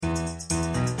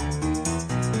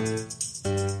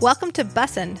Welcome to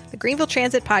Bussin', the Greenville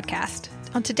Transit Podcast.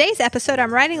 On today's episode,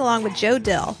 I'm riding along with Joe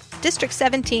Dill, District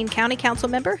 17 County Council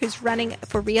member who's running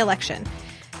for re-election.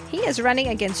 He is running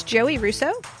against Joey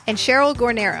Russo and Cheryl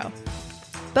Gornero.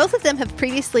 Both of them have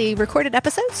previously recorded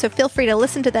episodes, so feel free to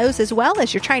listen to those as well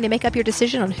as you're trying to make up your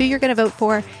decision on who you're going to vote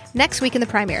for next week in the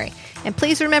primary. And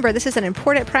please remember, this is an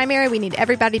important primary. We need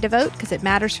everybody to vote because it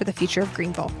matters for the future of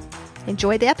Greenville.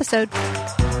 Enjoy the episode.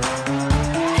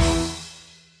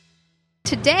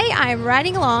 Today, I am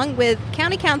riding along with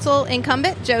County Council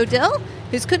incumbent Joe Dill,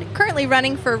 who's currently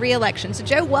running for re-election. So,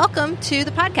 Joe, welcome to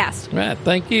the podcast. Right,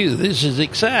 thank you. This is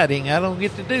exciting. I don't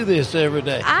get to do this every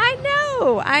day. I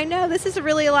know. This is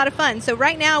really a lot of fun. So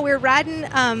right now, we're riding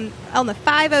on the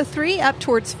 503 up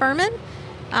towards Furman.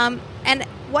 And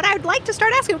what I would like to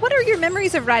start asking, what are your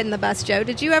memories of riding the bus, Joe?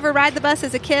 Did you ever ride the bus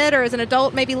as a kid or as an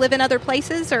adult, maybe live in other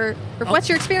places? Or what's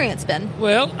your experience been?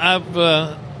 Well,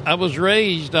 I was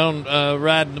raised on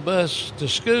riding the bus to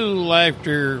school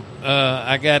after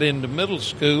I got into middle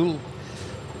school,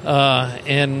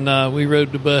 and we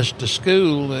rode the bus to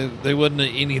school. There wasn't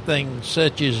anything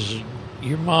such as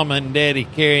your mama and daddy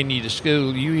carrying you to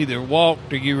school. You either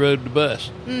walked or you rode the bus.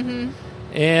 Mm-hmm.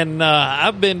 And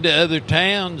I've been to other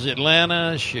towns,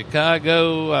 Atlanta,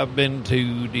 Chicago. I've been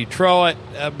to Detroit.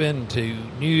 I've been to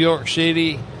New York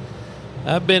City.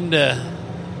 I've been to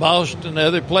Boston,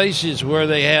 other places where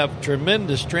they have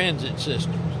tremendous transit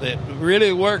systems that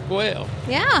really work well.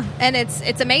 Yeah, and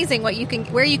it's amazing where you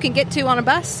can get to on a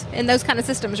bus in those kind of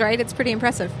systems, right? It's pretty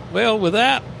impressive. Well,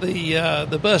 without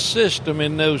the bus system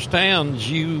in those towns,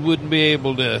 you wouldn't be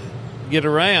able to get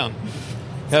around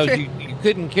because you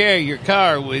couldn't carry your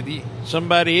car with you.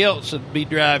 Somebody else would be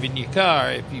driving your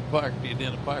car if you parked it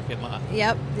in a parking lot.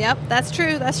 Yep, that's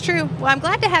true. Well, I'm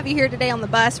glad to have you here today on the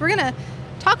bus. We're going to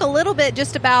talk a little bit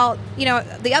just about,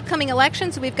 the upcoming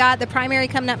elections. We've got the primary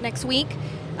coming up next week.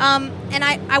 And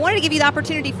I wanted to give you the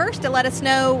opportunity first to let us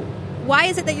know, why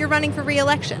is it that you're running for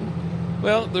re-election?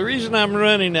 Well, the reason I'm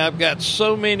running, I've got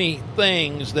so many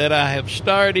things that I have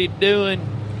started doing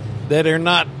that are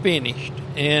not finished.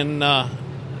 And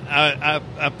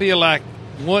I feel like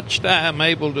once I'm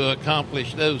able to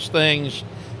accomplish those things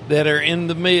that are in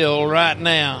the mill right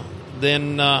now,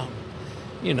 then,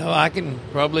 I can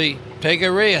probably take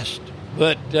a rest.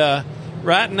 But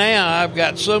right now, I've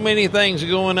got so many things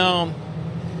going on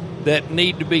that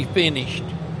need to be finished.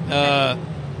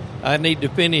 I need to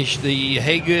finish the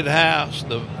Haygood House,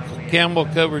 the Campbell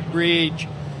Covered Bridge,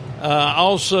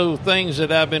 also things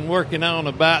that I've been working on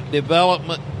about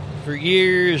development for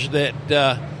years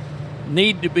that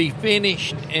need to be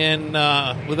finished. And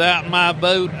without my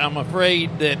vote, I'm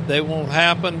afraid that they won't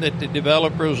happen, that the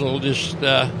developers will just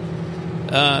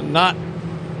not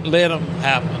let them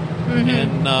happen. Mm-hmm.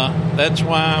 And that's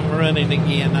why I'm running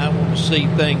again. I want to see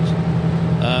things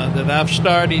that I've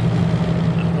started.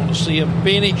 I want to see them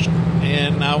finished,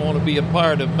 and I want to be a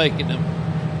part of making them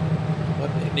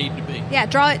what they need to be. Yeah,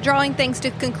 drawing things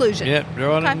to conclusion. Yeah,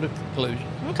 drawing them to conclusion.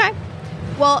 Okay.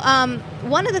 Well,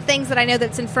 one of the things that I know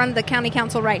that's in front of the county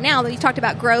council right now, that you talked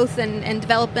about growth and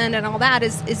development and all that,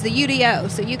 is the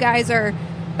UDO. So you guys are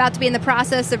about to be in the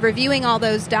process of reviewing all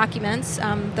those documents.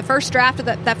 The first draft of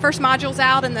that first module's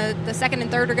out, and the second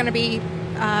and third are going to be,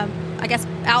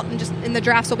 out, and the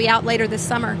drafts will be out later this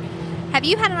summer. Have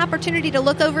you had an opportunity to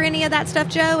look over any of that stuff,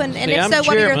 Joe? And if so,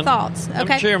 what are your thoughts?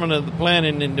 Okay. I'm chairman of the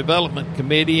Planning and Development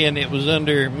Committee, and it was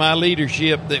under my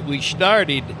leadership that we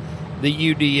started the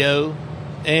UDO,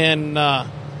 and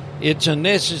it's a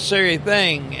necessary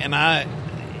thing, and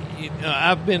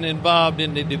I've been involved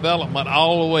in the development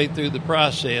all the way through the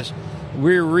process.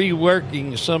 We're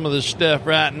reworking some of the stuff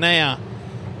right now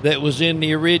that was in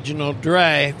the original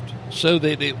draft so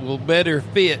that it will better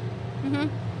fit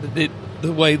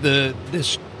the way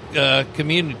this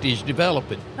community is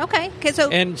developing. Okay.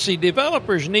 And see,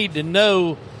 developers need to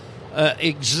know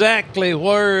exactly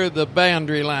where the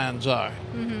boundary lines are.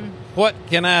 Mm-hmm. What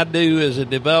can I do as a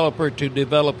developer to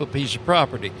develop a piece of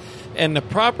property? And the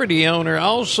property owner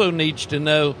also needs to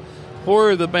know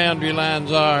where the boundary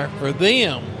lines are for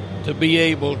them to be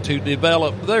able to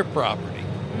develop their property.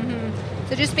 Mm-hmm.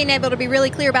 So just being able to be really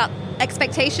clear about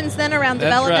expectations then around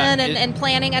development and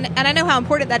planning. And I know how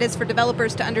important that is for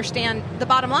developers to understand the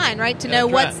bottom line, right? To know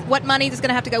what money is going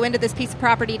to have to go into this piece of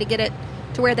property to get it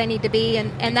to where they need to be.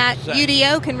 And that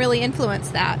UDO can really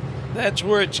influence that. That's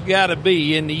where it's got to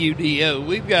be, in the UDO.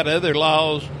 We've got other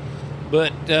laws,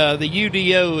 but the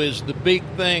UDO is the big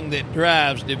thing that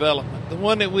drives development. The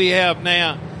one that we have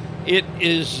now, it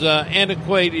is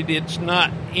antiquated. It's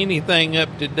not anything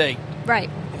up to date. Right.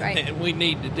 And we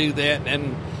need to do that.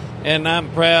 And and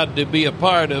I'm proud to be a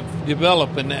part of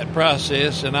developing that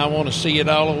process, and I want to see it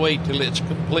all the way till its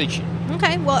completion.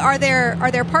 Okay. Well, are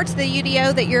there parts of the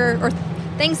UDO that or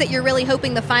things that you're really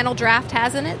hoping the final draft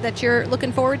has in it that you're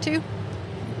looking forward to?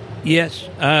 Yes.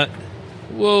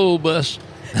 Whoa, bus.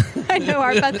 I know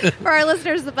for our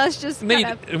listeners, the bus just kind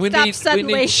of stopped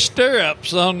suddenly. We need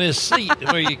stirrups on this seat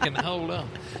where you can hold on.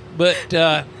 But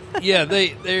yeah,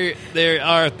 there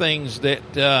are things that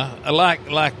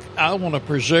like I want to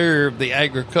preserve the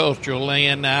agricultural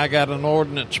land. Now, I got an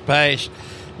ordinance passed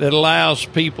that allows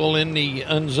people in the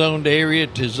unzoned area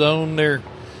to zone their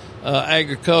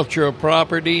agricultural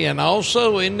property, and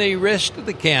also in the rest of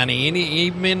the county,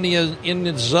 even in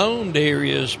the zoned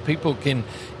areas, people can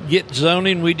get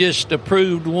zoning. We just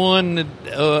approved one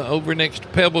over next to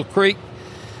Pebble Creek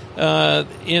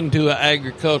into an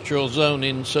agricultural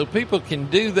zoning, so people can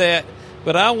do that.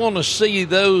 But I want to see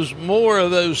more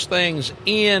of those things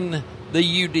in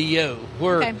the UDO,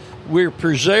 where we're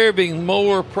preserving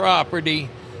more property,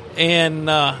 and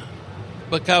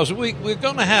because we're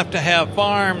going to have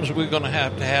farms, we're going to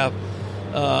have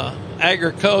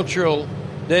agricultural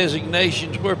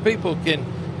designations where people can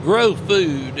grow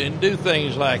food and do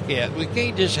things like that. We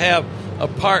can't just have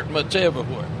apartments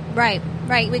everywhere. Right.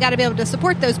 We got to be able to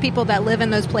support those people that live in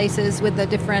those places with the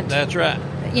different. That's right.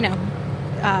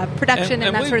 Production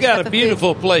and that sort of stuff. And we've got a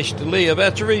beautiful place to live.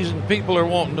 That's the reason people are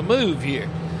wanting to move here.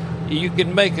 You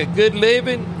can make a good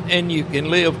living, and you can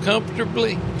live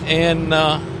comfortably, and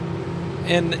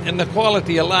the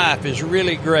quality of life is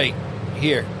really great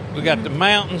here. We got the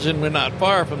mountains, and we're not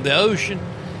far from the ocean.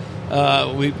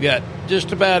 We've got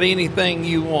just about anything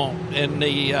you want, and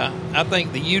I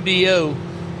think the UDO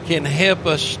can help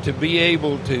us to be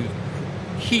able to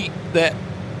keep that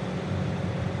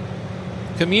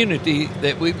community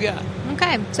that we've got.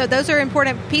 Okay, so those are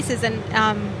important pieces, and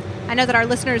I know that our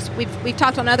listeners, we've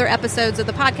talked on other episodes of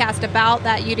the podcast about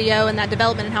that UDO and that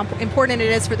development and how important it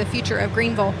is for the future of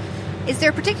Greenville. Is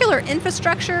there particular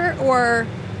infrastructure, or,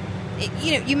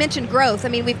 you mentioned growth. I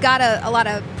mean, we've got a lot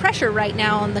of pressure right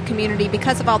now on the community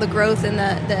because of all the growth and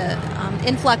the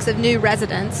influx of new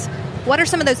residents. What are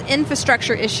some of those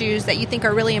infrastructure issues that you think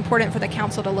are really important for the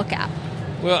council to look at?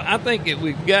 Well, I think that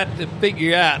we've got to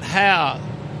figure out how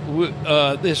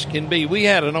this can be. We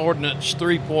had an ordinance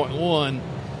 3.1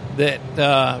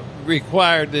 that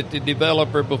required that the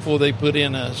developer, before they put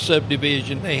in a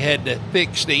subdivision, they had to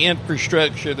fix the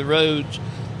infrastructure, the roads,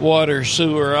 water,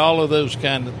 sewer, all of those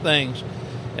kind of things,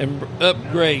 and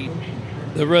upgrade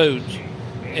the roads.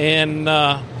 And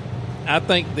I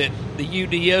think that the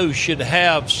UDO should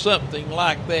have something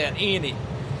like that in it.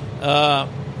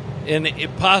 And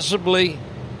it possibly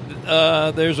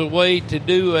there's a way to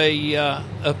do a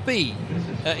fee,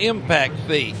 an impact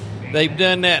fee. They've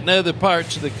done that in other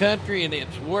parts of the country, and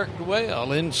it's worked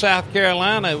well. In South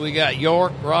Carolina, we got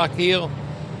York, Rock Hill,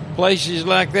 places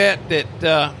like that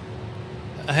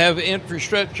have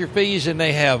infrastructure fees, and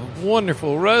they have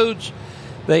wonderful roads.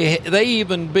 They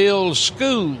even build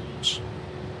schools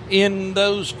in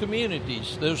those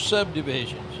communities, those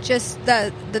subdivisions. Just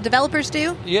the developers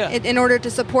do? Yeah. In order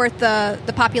to support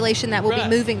the population that will be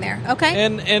moving there. Okay.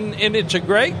 And it's a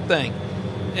great thing.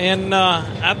 And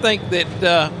I think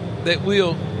that we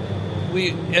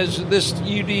as this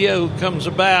UDO comes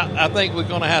about, I think we're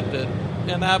going to have to,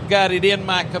 and I've got it in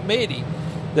my committee,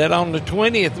 that on the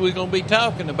 20th we're going to be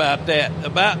talking about that,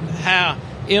 about how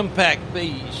impact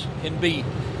fees can be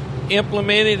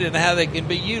implemented and how they can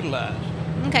be utilized.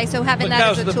 Okay, so having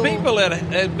that as a tool. Because the people that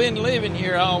have been living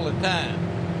here all the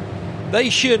time, they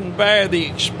shouldn't bear the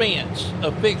expense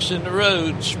of fixing the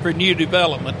roads for new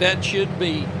development. That should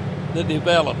be the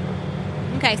developer.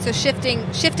 Okay, so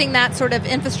shifting that sort of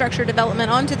infrastructure development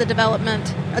onto the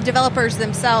developers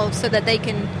themselves, so that they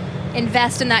can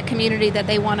invest in that community that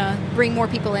they want to bring more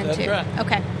people into. That's right.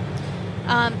 Okay.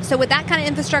 So with that kind of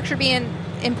infrastructure being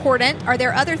important, are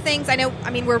there other things?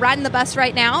 We're riding the bus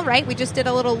right now, right? We just did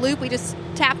a little loop. We just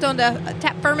tapped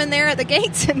Furman there at the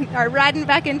gates and are riding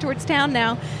back in towards town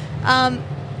now.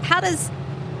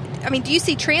 Do you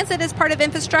see transit as part of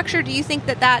infrastructure? Do you think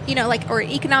that or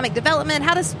economic development?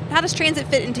 How does transit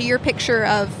fit into your picture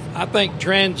of? I think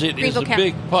transit is a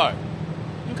big part.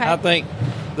 Okay. I think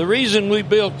the reason we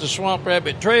built the Swamp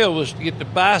Rabbit Trail was to get the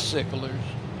bicyclers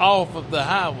off of the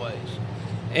highways,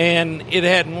 and it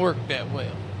hadn't worked that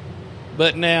well.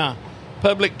 But now,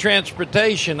 public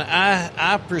transportation,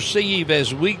 I perceive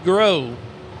as we grow,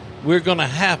 we're going to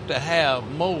have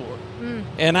more.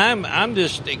 And I'm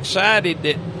just excited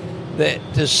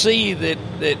that to see that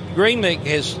Greenlink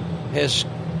has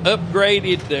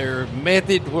upgraded their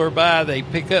method whereby they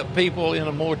pick up people in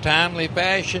a more timely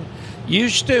fashion.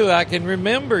 Used to, I can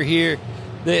remember here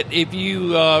that if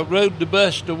you rode the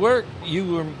bus to work,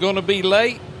 you were going to be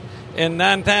late, and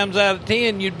 9 times out of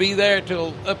 10, you'd be there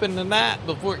till up in the night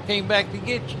before it came back to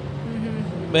get you.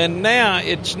 Mm-hmm. But now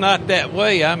it's not that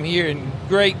way. I'm hearing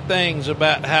great things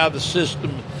about how the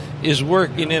system is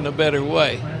working in a better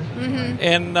way. Mm-hmm.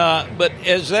 And but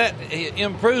as that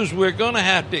improves, we're going to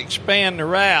have to expand the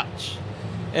routes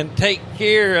and take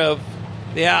care of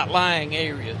the outlying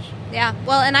areas. Yeah,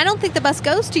 well, and I don't think the bus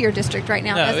goes to your district right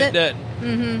now, does it? No, it doesn't.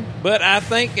 Mm-hmm. But I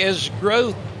think as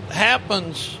growth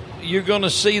happens, you're going to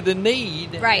see the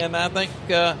need. Right. And I think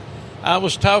I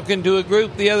was talking to a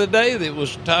group the other day that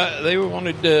was they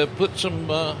wanted to put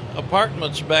some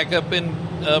apartments back up in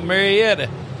Marietta.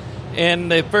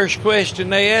 And the first question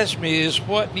they asked me is,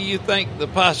 what do you think the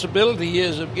possibility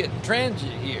is of getting transit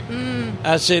here?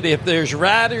 I said, if there's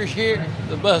riders here,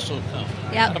 the bus will come.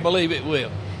 Yep. I believe it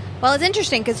will. Well, it's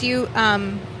interesting because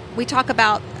we talk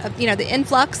about the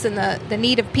influx and the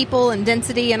need of people and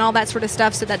density and all that sort of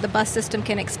stuff so that the bus system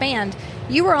can expand.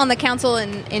 You were on the council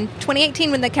in 2018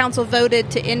 when the council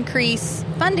voted to increase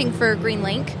funding for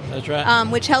GreenLink. That's right.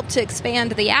 Which helped to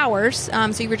expand the hours.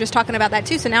 So you were just talking about that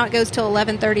too. So now it goes till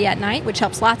 11:30 at night, which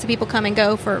helps lots of people come and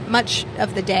go for much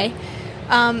of the day.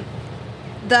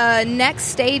 The next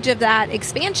stage of that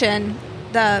expansion,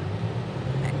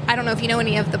 I don't know if you know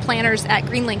any of the planners at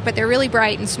GreenLink, but they're really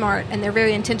bright and smart, and they're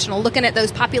very intentional, looking at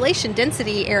those population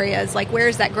density areas, like where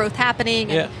is that growth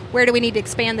happening, and where do we need to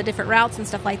expand the different routes and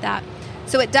stuff like that.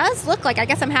 So it does look like, I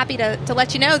guess I'm happy to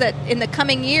let you know that in the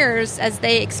coming years, as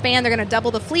they expand, they're going to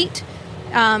double the fleet.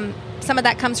 Some of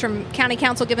that comes from county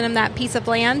council giving them that piece of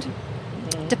land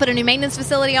to put a new maintenance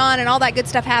facility on and all that good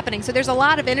stuff happening. So there's a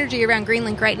lot of energy around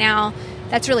GreenLink right now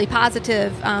that's really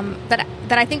positive, that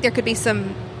I think there could be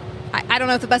some... I don't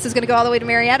know if the bus is going to go all the way to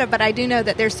Marietta, but I do know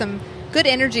that there's some good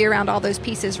energy around all those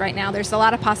pieces right now. There's a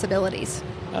lot of possibilities.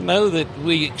 I know that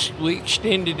we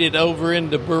extended it over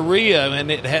into Berea,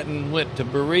 and it hadn't went to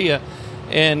Berea,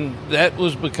 and that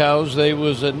was because there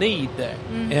was a need there.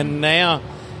 Mm-hmm. And now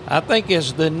I think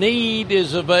as the need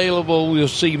is available, we'll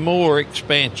see more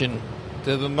expansion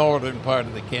to the northern part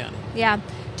of the county. Yeah.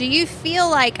 Do you feel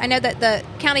like, I know that the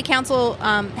county council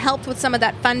helped with some of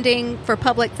that funding for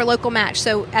local match.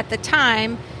 So at the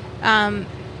time,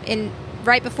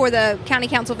 right before the county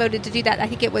council voted to do that, I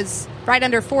think it was right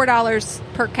under $4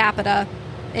 per capita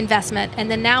investment.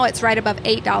 And then now it's right above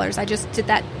 $8. I just did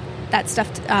that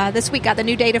stuff this week, got the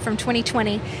new data from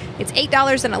 2020. It's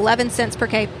 $8.11 per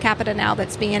capita now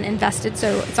that's being invested.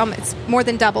 So it's more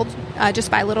than doubled just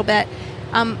by a little bit.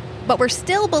 But we're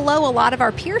still below a lot of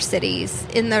our peer cities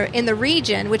in the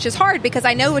region, which is hard because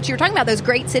I know what you were talking about, those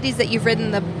great cities that you've ridden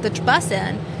the bus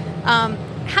in.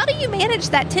 How do you manage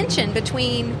that tension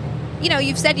between,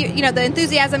 you've said, the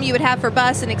enthusiasm you would have for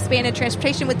bus and expanded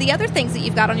transportation with the other things that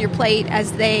you've got on your plate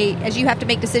as you have to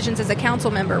make decisions as a council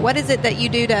member? What is it that you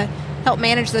do to help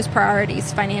manage those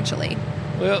priorities financially?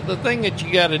 Well, the thing that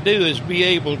you got to do is be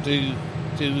able to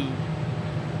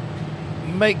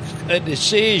make a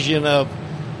decision of,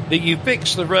 do you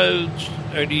fix the roads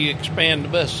or do you expand the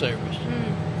bus service?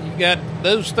 You got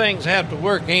those things have to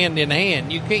work hand in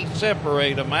hand. You can't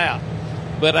separate them out.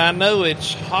 But I know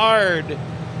it's hard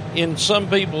in some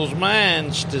people's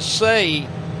minds to say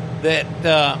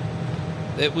that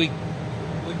we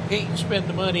can't spend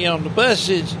the money on the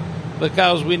buses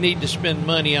because we need to spend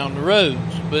money on the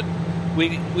roads. But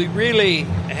we really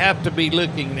have to be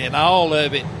looking at all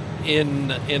of it in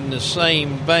the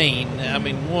same vein. I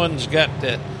mean, one's got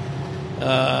to.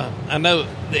 I know,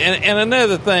 and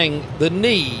another thing, the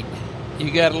need. You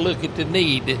got to look at the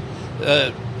need.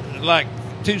 Like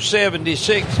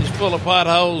 276 is full of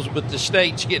potholes, but the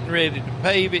state's getting ready to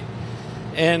pave it.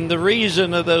 And the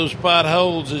reason of those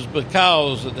potholes is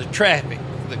because of the traffic,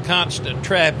 the constant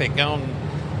traffic on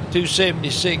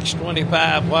 276,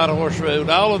 25, White Horse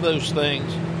Road, all of those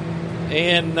things.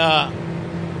 And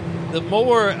the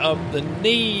more of the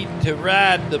need to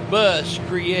ride the bus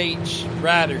creates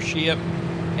ridership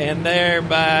and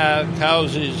thereby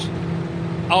causes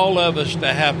all of us to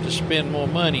have to spend more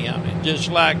money on it. Just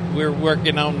like we're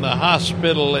working on the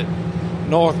hospital at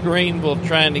North Greenville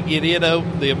trying to get it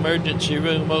open, the emergency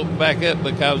room open back up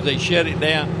because they shut it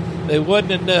down. There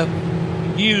wasn't enough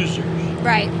users.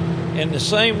 Right. And the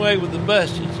same way with the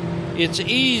buses. It's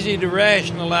easy to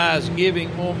rationalize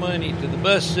giving more money to the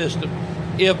bus system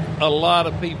if a lot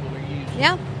of people are using it.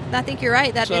 Yeah, I think you're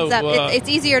right. It's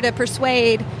easier to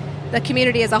persuade the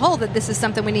community as a whole that this is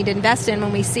something we need to invest in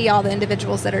when we see all the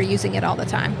individuals that are using it all the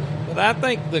time. But I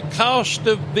think the cost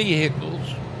of vehicles,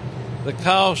 the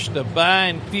cost of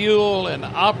buying fuel and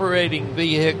operating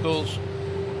vehicles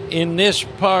in this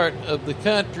part of the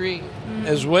country,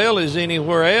 as well as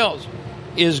anywhere else,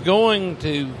 is going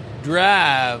to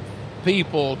drive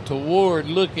people toward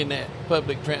looking at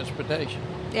public transportation.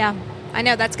 Yeah, I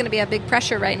know that's going to be a big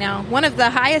pressure right now. One of the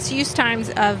highest use times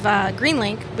of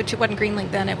Greenlink, which it wasn't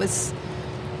Greenlink then, it was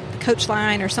Coach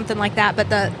Line or something like that, but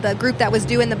the group that was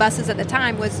doing the buses at the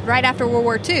time was right after World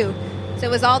War II. So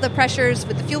it was all the pressures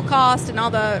with the fuel cost and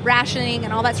all the rationing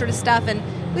and all that sort of stuff, and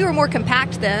we were more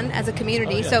compact then as a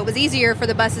community, so it was easier for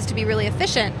the buses to be really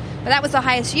efficient. But that was the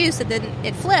highest use, and then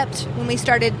it flipped when we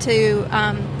started to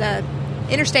the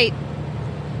interstate,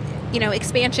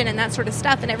 expansion and that sort of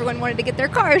stuff, and everyone wanted to get their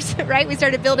cars, right? We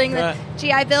started building the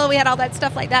GI Bill. We had all that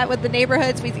stuff like that with the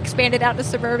neighborhoods. We expanded out to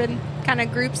suburban kind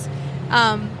of groups.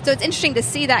 So it's interesting to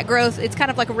see that growth. It's kind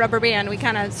of like a rubber band. We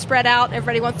kind of spread out.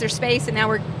 Everybody wants their space, and now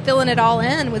we're filling it all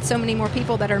in with so many more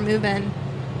people that are moving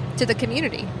to the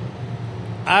community.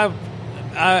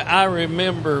 I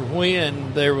remember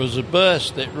when there was a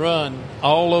bus that run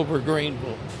all over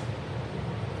Greenville,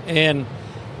 and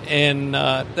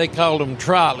they called them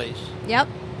trolleys. Yep.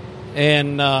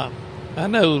 And I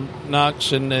know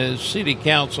Knox and the city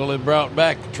council had brought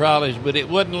back the trolleys, but it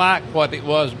wasn't like what it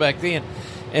was back then.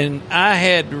 And I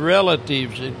had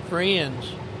relatives and friends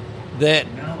that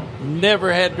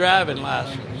never had driving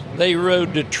license. They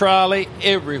rode the trolley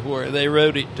everywhere. They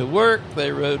rode it to work.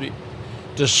 They rode it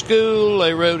to school.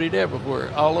 They rode it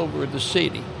everywhere, all over the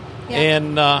city.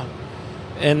 Yeah.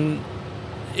 And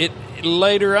it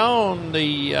later on,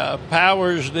 the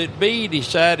powers that be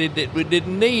decided that we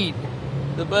didn't need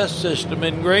the bus system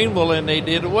in Greenville, and they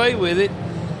did away with it.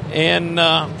 And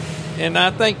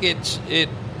I think it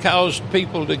caused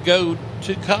people to go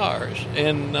to cars,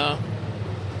 and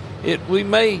we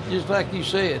may, just like you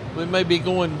said, we may be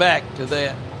going back to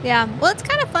that. Yeah, well, it's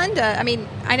kind of fun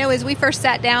I know as we first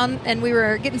sat down and we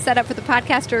were getting set up for the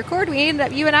podcast to record,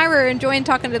 you and I were enjoying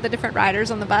talking to the different riders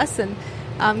on the bus and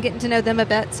getting to know them a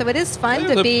bit. So it is fun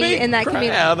to be in that community.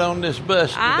 Out on this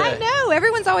bus today. I know.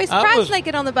 Everyone's always surprised when they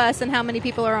get on the bus and how many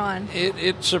people are on.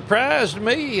 It surprised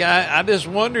me. I just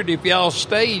wondered if y'all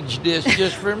staged this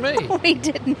just for me. We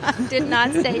did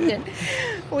not stage it.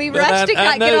 We rushed to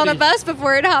get on a bus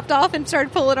before it hopped off and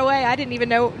started pulling away. I didn't even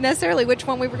know necessarily which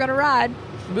one we were going to ride.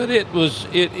 But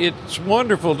it's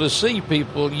wonderful to see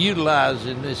people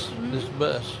utilizing this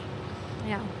bus.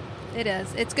 Yeah, it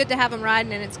is. It's good to have them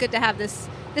riding, and it's good to have this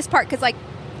part, because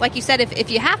like you said,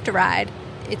 if you have to ride,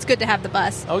 it's good to have the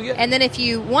bus. Oh, yeah. And then if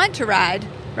you want to ride,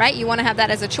 right, you want to have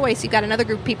that as a choice. You've got another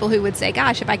group of people who would say,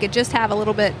 gosh, if I could just have a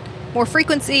little bit more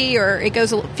frequency, or it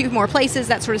goes a few more places,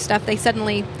 that sort of stuff,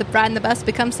 riding the bus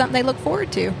becomes something they look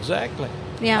forward to. Exactly.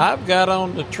 Yeah. I've got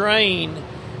on the train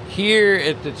here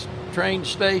at the train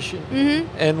station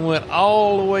and went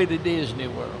all the way to Disney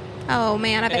World. Oh,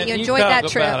 man, I bet you enjoyed that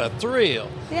trip. Talk about a thrill.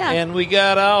 Yeah. And we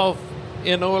got off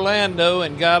in Orlando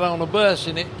and got on a bus,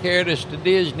 and it carried us to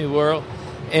Disney World.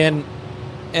 And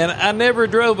I never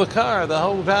drove a car the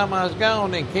whole time I was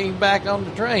gone, and came back on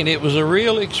the train. It was a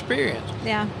real experience.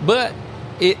 Yeah. But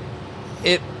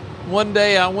one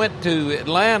day I went to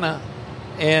Atlanta,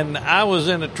 and I was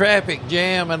in a traffic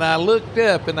jam, and I looked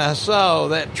up and I saw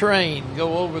that train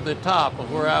go over the top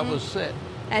of where I was sitting.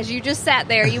 As you just sat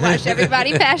there, you watched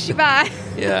everybody pass you by.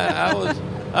 Yeah,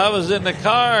 I was in the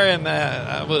car, and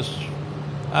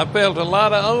I felt a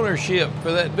lot of ownership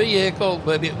for that vehicle,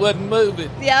 but it wasn't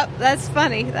moving. Yep, that's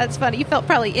funny. You felt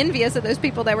probably envious of those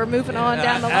people that were moving on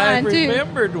down the line, too. I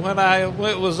remembered when I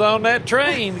was on that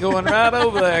train going right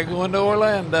over there, going to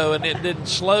Orlando, and it didn't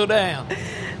slow down.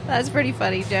 That's pretty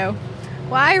funny, Joe.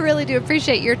 Well, I really do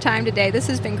appreciate your time today. This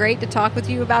has been great to talk with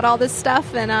you about all this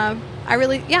stuff, and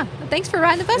thanks for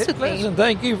riding the bus with me. Listen,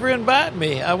 thank you for inviting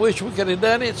me. I wish we could have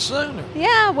done it sooner.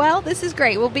 Yeah, well, this is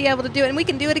great. We'll be able to do it, and we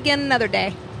can do it again another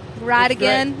day. Ride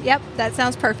again. Great. Yep, that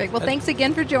sounds perfect. Well, thanks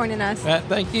again for joining us.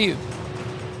 Thank you.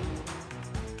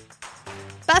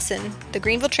 Bussin', the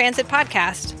Greenville Transit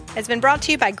Podcast, has been brought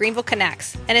to you by Greenville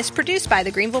Connects and is produced by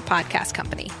the Greenville Podcast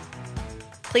Company.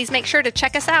 Please make sure to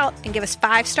check us out and give us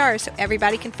 5 stars so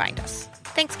everybody can find us.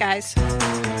 Thanks, guys.